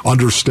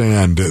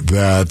understand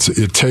that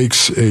it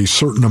takes a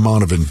certain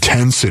amount of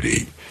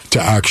intensity to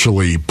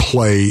actually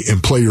play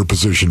your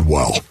position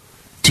well?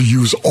 to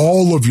use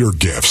all of your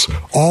gifts,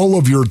 all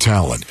of your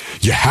talent.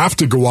 You have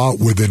to go out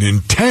with an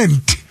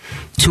intent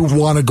to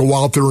want to go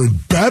out there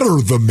and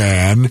better the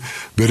man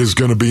that is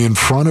going to be in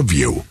front of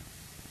you.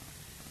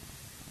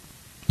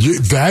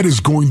 That is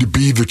going to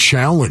be the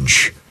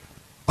challenge.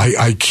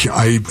 I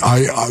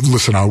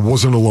listen, I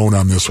wasn't alone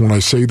on this. When I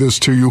say this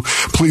to you,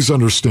 please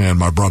understand,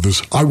 my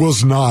brothers, I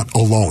was not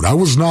alone. I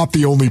was not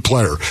the only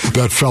player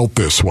that felt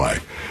this way.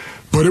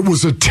 But it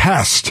was a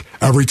test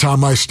every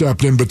time I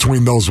stepped in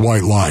between those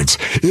white lines.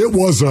 It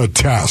was a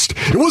test.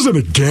 It wasn't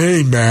a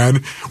game,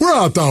 man. We're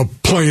not out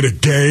playing a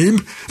game.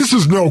 This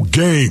is no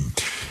game.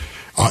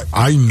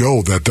 I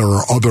know that there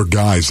are other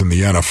guys in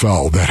the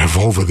NFL that have,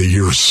 over the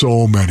years,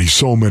 so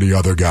many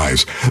other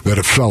guys that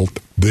have felt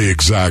the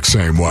exact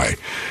same way.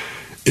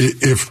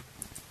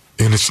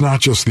 And it's not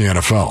just the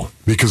NFL,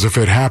 because if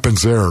it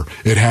happens there,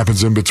 it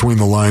happens in between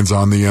the lines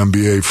on the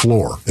NBA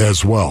floor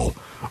as well,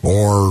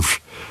 or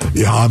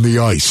on the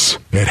ice.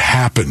 It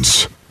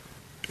happens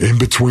in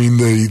between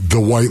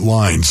the white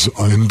lines,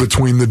 in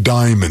between the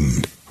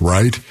diamond,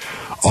 right?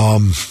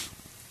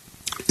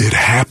 It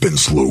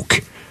happens,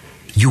 Luke.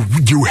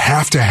 You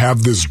have to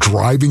have this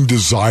driving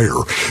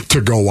desire to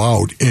go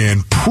out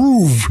and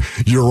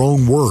prove your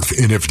own worth.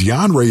 And if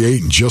DeAndre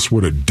Ayton just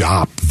would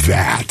adopt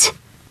that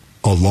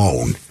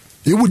alone,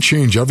 it would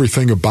change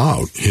everything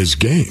about his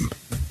game.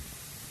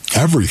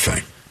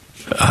 Everything.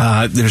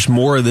 There's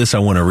more of this I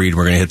want to read.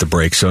 We're going to hit the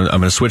break, so I'm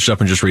going to switch up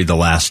and just read the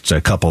last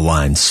couple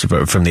lines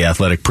from the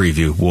Athletic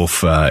preview.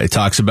 Wolf, it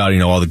talks about,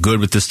 all the good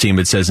with this team.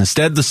 It says,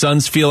 instead, the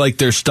Suns feel like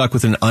they're stuck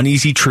with an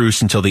uneasy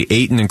truce until the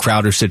Ayton and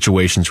Crowder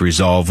situations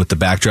resolve, with the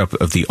backdrop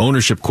of the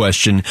ownership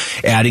question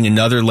adding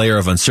another layer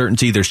of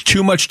uncertainty. There's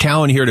too much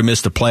talent here to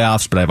miss the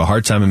playoffs, but I have a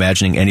hard time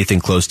imagining anything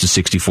close to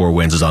 64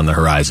 wins is on the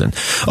horizon,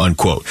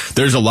 unquote.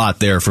 There's a lot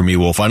there for me,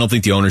 Wolf. I don't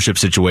think the ownership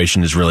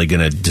situation is really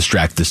going to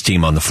distract this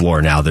team on the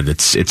floor now that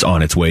it's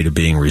on its way to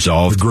being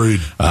resolved.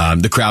 Agreed.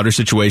 The Crowder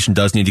situation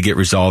does need to get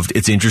resolved.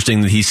 It's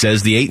interesting that he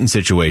says the Ayton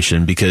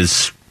situation,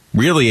 because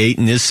really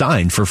Ayton is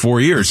signed for 4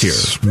 years here.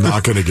 It's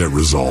not going to get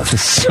resolved.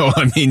 So,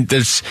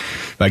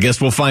 I guess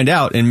we'll find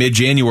out in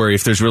mid-January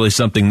if there's really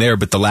something there.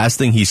 But the last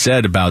thing he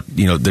said about,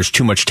 there's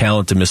too much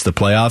talent to miss the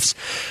playoffs,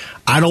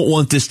 I don't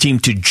want this team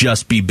to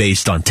just be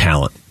based on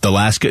talent.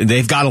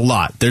 They've got a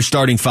lot. Their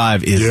starting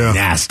five is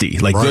nasty.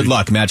 Good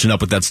luck matching up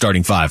with that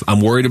starting five.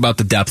 I'm worried about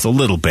the depth a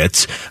little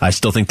bit. I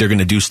still think they're going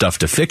to do stuff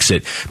to fix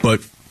it.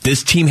 But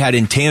this team had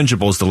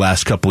intangibles the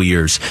last couple of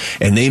years,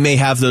 and they may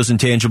have those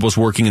intangibles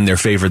working in their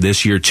favor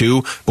this year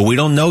too, but we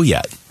don't know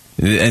yet.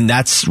 And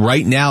that's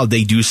right now,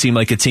 they do seem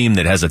like a team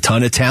that has a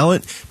ton of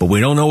talent, but we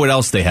don't know what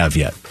else they have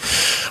yet.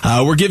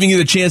 We're giving you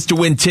the chance to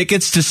win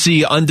tickets to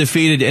see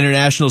undefeated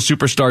international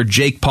superstar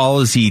Jake Paul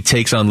as he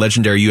takes on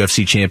legendary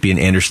UFC champion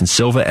Anderson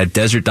Silva at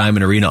Desert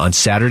Diamond Arena on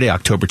Saturday,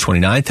 October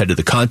 29th. Head to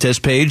the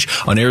contest page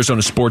on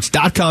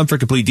Arizonasports.com for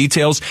complete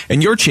details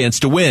and your chance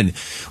to win. When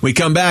we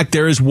come back,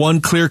 there is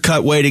one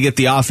clear-cut way to get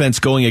the offense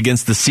going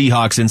against the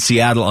Seahawks in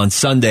Seattle on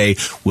Sunday.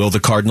 Will the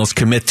Cardinals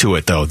commit to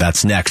it, though?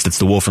 That's next. It's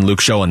the Wolf and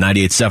Luke Show on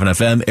 98.7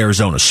 FM,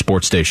 Arizona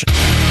Sports Station.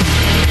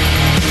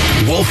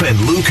 Wolf and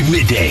Luke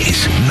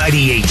Middays,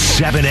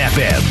 98.7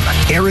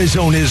 FM,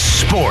 Arizona's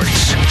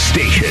Sports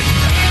Station.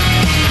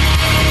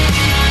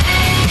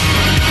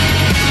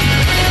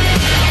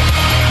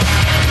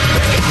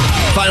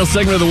 Final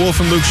segment of the Wolf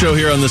and Luke Show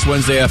here on this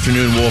Wednesday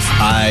afternoon, Wolf.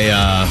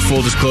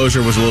 Full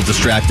disclosure, was a little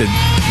distracted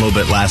a little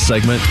bit last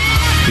segment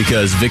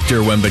because Victor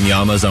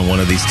Wembanyama's on one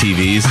of these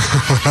TVs,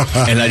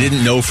 and I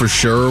didn't know for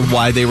sure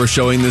why they were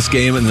showing this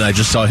game, and then I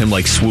just saw him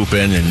swoop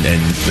in,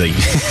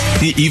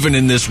 and even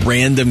in this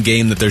random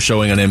game that they're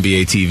showing on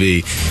NBA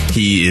TV,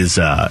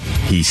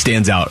 he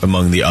stands out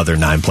among the other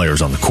 9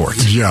 players on the court.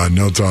 Yeah,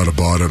 no doubt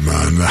about it,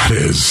 man. That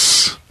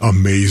is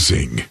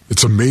amazing.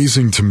 It's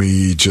amazing to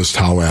me just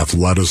how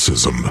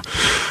athleticism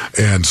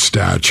and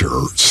stature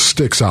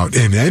sticks out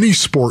in any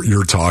sport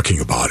you're talking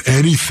about.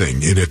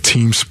 Anything in a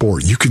team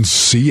sport, you can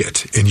see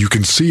it. And you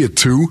can see it,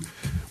 too,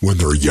 when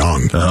they're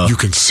young. You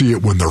can see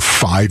it when they're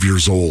 5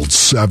 years old,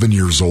 7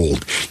 years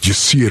old. You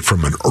see it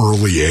from an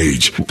early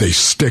age. They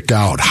stick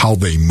out how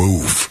they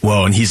move.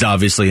 Well, and he's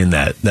obviously in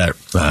that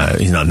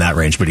he's not in that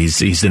range, but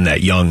he's in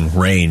that young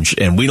range.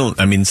 And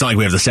it's not like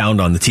we have the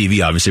sound on the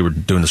TV. Obviously, we're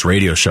doing this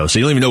radio show, so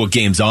you don't even know what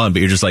game's on, but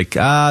you're just like,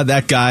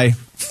 that guy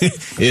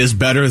is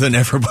better than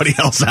everybody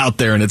else out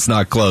there, and it's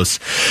not close.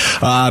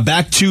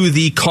 Back to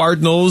the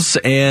Cardinals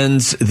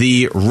and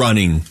the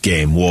running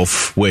game,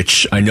 Wolf,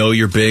 which I know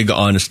you're big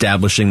on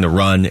establishing the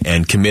run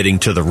and committing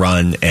to the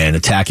run and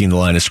attacking the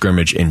line of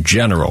scrimmage in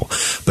general.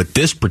 But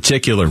this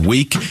particular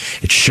week,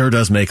 it sure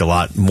does make a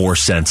lot more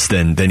sense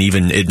than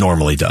even it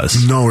normally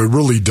does. No, it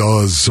really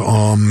does.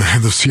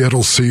 The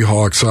Seattle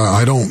Seahawks,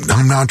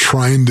 I'm not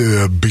trying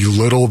to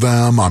belittle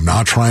them. I'm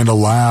not trying to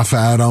laugh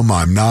at them.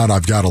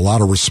 I've got a lot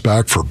of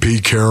respect for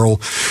Pete Carroll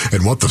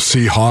and what the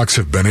Seahawks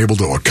have been able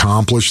to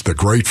accomplish, the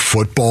great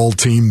football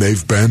team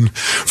they've been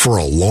for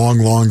a long,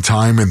 long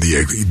time, and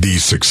the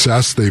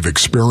success they've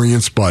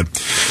experienced. But,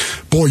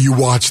 boy, you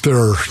watch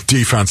their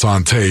defense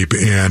on tape,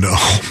 and,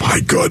 oh, my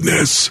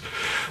goodness,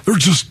 they're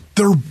just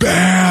They're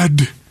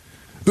bad.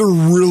 They're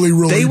really,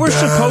 really bad. They were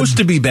supposed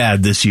to be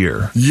bad this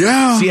year.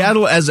 Yeah.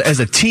 Seattle as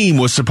a team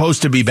was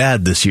supposed to be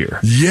bad this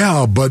year.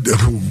 Yeah, but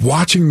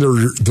watching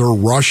their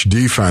rush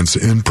defense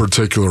in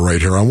particular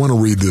right here, I want to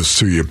read this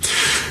to you.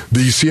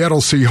 The Seattle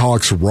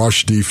Seahawks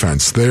rush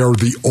defense, they are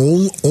the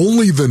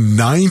only the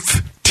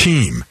 9th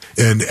team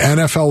in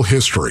NFL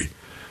history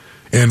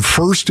and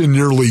first in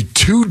nearly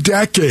 2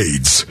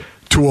 decades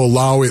to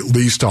allow at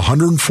least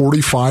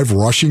 145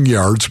 rushing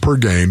yards per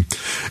game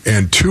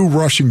and 2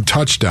 rushing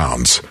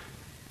touchdowns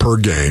per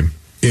game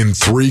in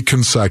 3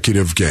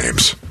 consecutive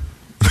games.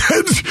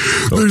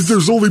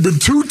 There's only been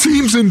 2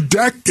 teams in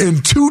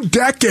 2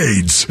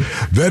 decades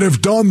that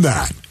have done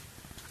that.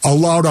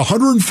 Allowed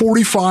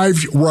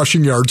 145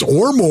 rushing yards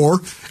or more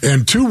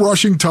and 2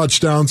 rushing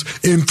touchdowns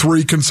in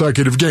 3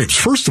 consecutive games.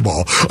 First of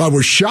all, I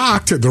was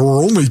shocked that there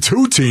were only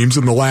 2 teams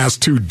in the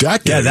last 2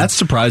 decades. Yeah, that's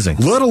surprising.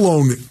 Let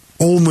alone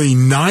only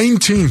 9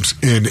 teams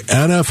in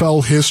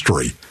NFL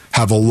history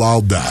have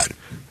allowed that.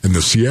 And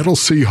the Seattle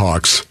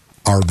Seahawks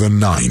are the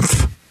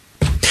 9th.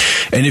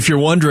 And if you're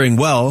wondering,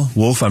 well,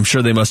 Wolf, I'm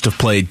sure they must have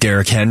played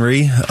Derrick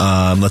Henry.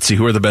 Let's see,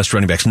 who are the best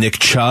running backs? Nick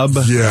Chubb?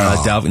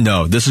 Yeah.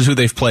 No, this is who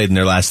they've played in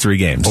their last 3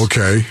 games.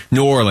 Okay.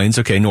 New Orleans.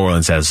 Okay, New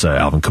Orleans has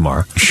Alvin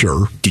Kamara.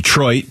 Sure.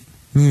 Detroit,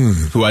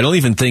 who I don't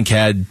even think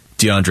had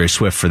DeAndre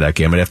Swift for that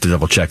game. I'd have to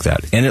double check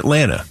that. And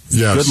Atlanta.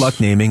 Yes. Good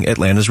luck naming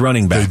Atlanta's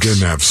running backs. They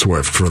didn't have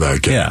Swift for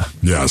that game. Yeah.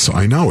 Yes,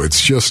 I know.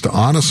 It's just,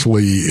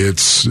 honestly,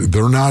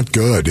 they're not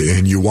good.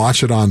 And you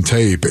watch it on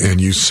tape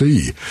and you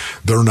see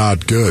they're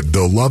not good.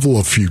 The level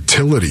of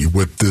futility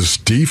with this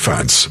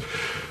defense.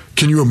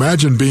 Can you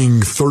imagine being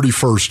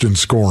 31st in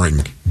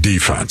scoring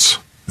defense?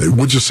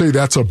 Would you say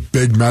that's a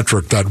big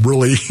metric that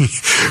really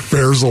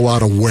bears a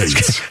lot of weight?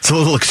 It's a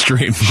little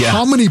extreme, yeah.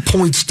 How many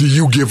points do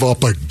you give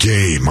up a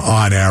game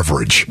on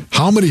average?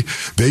 How many?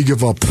 They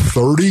give up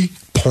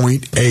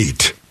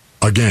 30.8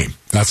 a game.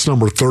 That's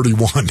number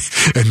 31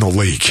 in the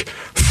league.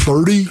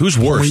 30. Who's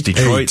worse?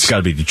 Detroit? It's got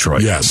to be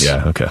Detroit. Yes.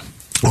 Yeah, okay.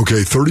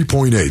 Okay,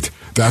 30.8.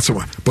 That's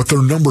what. But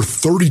they're number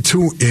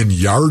 32 in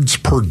yards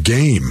per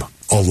game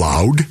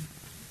allowed.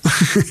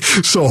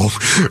 So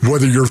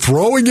whether you're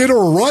throwing it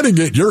or running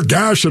it, you're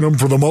gashing them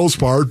for the most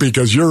part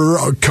because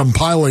you're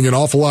compiling an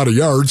awful lot of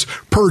yards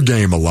per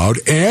game allowed.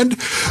 And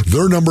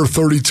they're number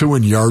 32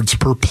 in yards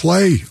per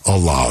play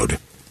allowed.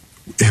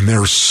 And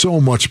they're so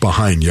much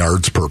behind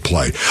yards per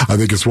play. I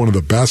think it's one of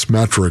the best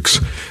metrics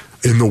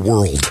in the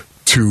world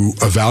to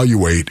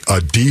evaluate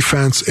a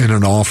defense and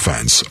an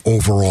offense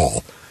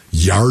overall.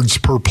 Yards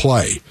per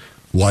play.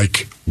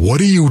 Like, what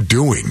are you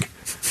doing?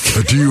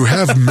 Do you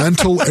have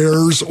mental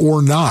errors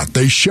or not?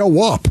 They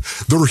show up.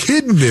 They're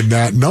hidden in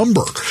that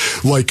number.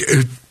 Like,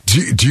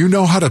 do you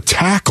know how to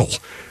tackle?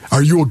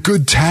 Are you a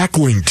good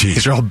tackling team?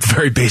 These are all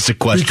very basic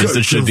questions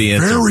that should be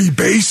answered. Very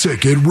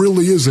basic. It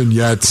really is, and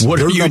yet what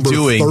are you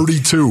doing?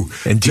 32.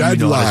 And do you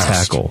know last. how to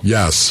tackle?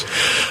 Yes.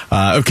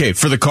 Okay,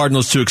 for the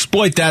Cardinals to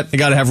exploit that, they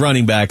got to have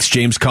running backs.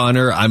 James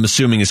Conner, I'm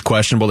assuming, is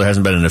questionable. There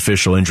hasn't been an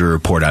official injury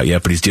report out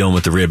yet, but he's dealing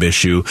with the rib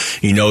issue.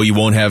 You know you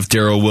won't have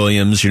Darrell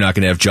Williams. You're not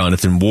going to have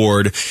Jonathan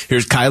Ward.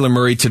 Here's Kyler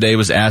Murray today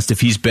was asked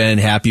if he's been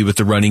happy with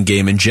the running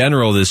game in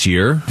general this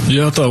year.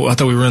 Yeah, I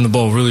thought we ran the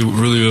ball really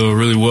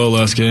well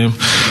last game.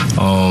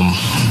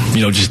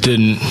 Just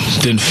didn't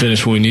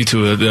finish when we need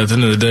to. At the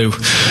end of the day,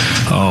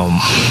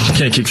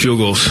 can't kick field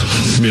goals.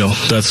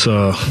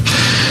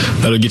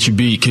 That'll get you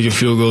beat. Kicking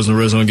field goals in the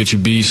red zone get you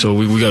beat. So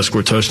we got to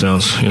score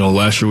touchdowns.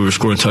 Last year we were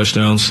scoring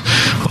touchdowns,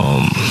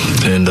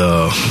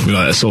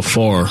 so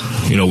far,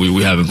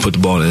 we haven't put the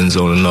ball in the end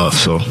zone enough.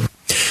 So.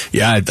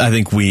 Yeah, I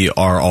think we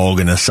are all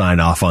going to sign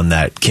off on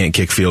that can't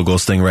kick field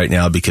goals thing right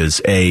now because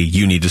A,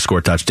 you need to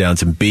score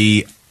touchdowns, and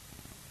B,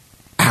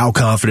 how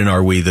confident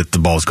are we that the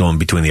ball's going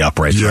between the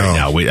uprights right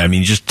now?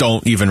 Just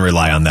don't even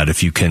rely on that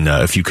if you can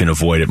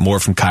avoid it.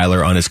 More from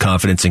Kyler on his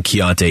confidence in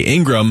Keontae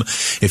Ingram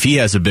if he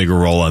has a bigger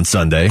role on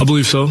Sunday. I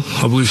believe so.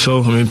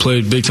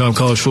 Played big time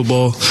college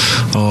football.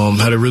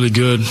 Had a really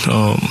good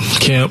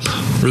camp,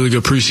 really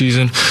good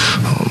preseason.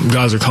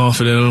 Guys are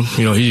confident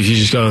in him. He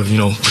just got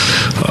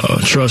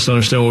to trust,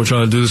 understand what we're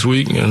trying to do this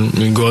week,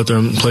 and go out there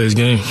and play his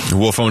game.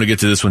 Wolf, I want to get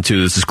to this one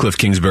too. This is Cliff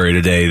Kingsbury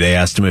today. They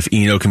asked him if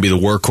Eno can be the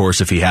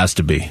workhorse if he has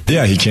to be.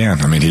 Yeah, he can.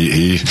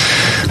 He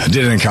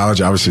did it in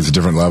college. Obviously, it's a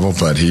different level,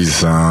 but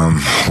he's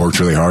worked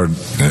really hard.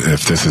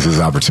 If this is his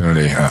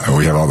opportunity,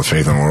 we have all the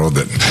faith in the world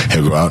that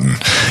he'll go out and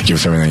give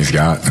us everything he's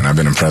got. And I've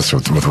been impressed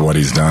with what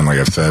he's done. Like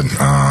I've said,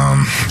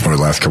 over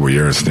the last couple of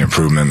years, the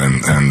improvement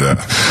and the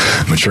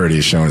maturity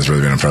he's shown has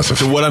really been impressive.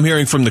 So what I'm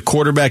hearing from the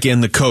quarterback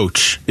and the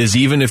coach is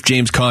even if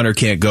James Conner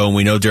can't go and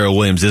we know Darrell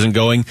Williams isn't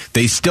going,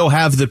 they still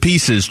have the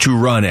pieces to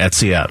run at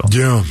Seattle.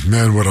 Yeah,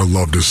 man, would I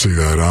love to see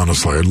that,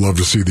 honestly. I'd love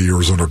to see the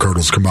Arizona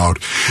Cardinals come out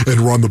and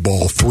run the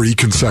ball 3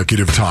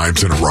 consecutive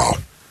times in a row.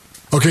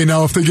 Okay,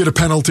 now if they get a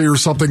penalty or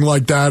something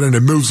like that and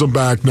it moves them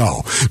back,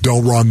 no,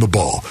 don't run the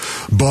ball.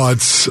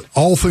 But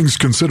all things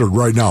considered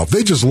right now, if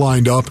they just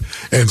lined up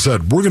and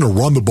said, we're going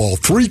to run the ball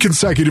 3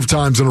 consecutive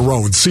times in a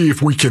row and see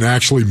if we can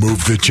actually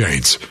move the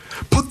chains.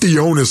 Put the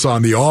onus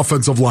on the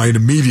offensive line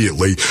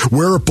immediately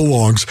where it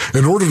belongs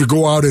in order to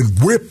go out and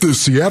whip the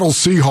Seattle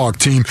Seahawks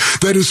team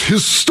that is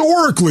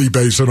historically,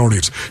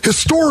 Basinonians,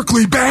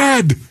 historically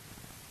bad.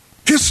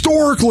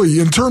 Historically,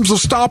 in terms of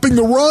stopping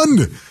the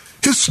run.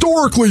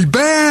 Historically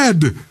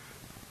bad.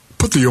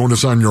 Put the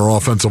onus on your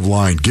offensive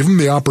line. Give them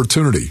the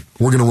opportunity.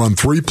 We're going to run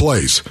 3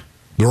 plays.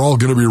 They're all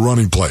going to be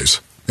running plays.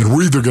 And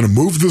we're either going to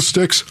move the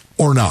sticks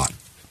or not.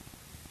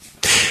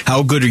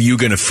 How good are you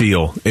going to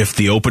feel if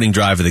the opening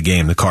drive of the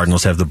game, the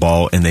Cardinals have the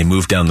ball and they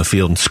move down the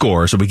field and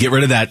score? So we get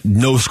rid of that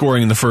no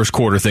scoring in the first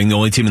quarter thing, the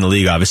only team in the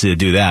league, obviously, to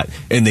do that,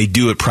 and they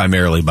do it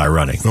primarily by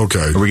running. Okay.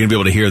 Are we going to be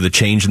able to hear the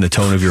change in the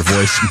tone of your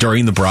voice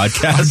during the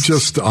broadcast? I'm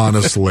just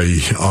honestly,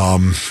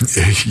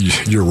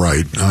 you're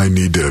right. I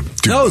need to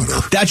do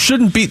better. That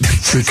shouldn't be.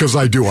 Because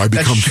I do. I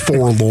become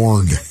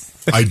forlorn.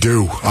 I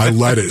do. I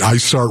let it. I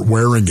start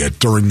wearing it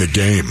during the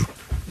game.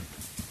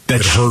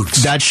 It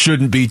hurts. That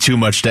shouldn't be too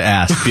much to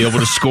ask. Be able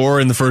to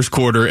score in the first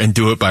quarter and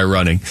do it by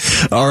running.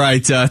 All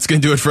right, it's going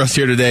to do it for us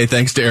here today.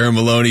 Thanks to Aaron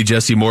Maloney,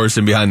 Jesse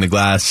Morrison behind the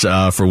glass.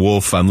 For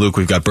Wolf, I'm Luke.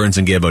 We've got Burns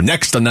and Gabo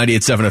next on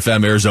 98.7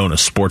 FM, Arizona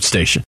Sports Station.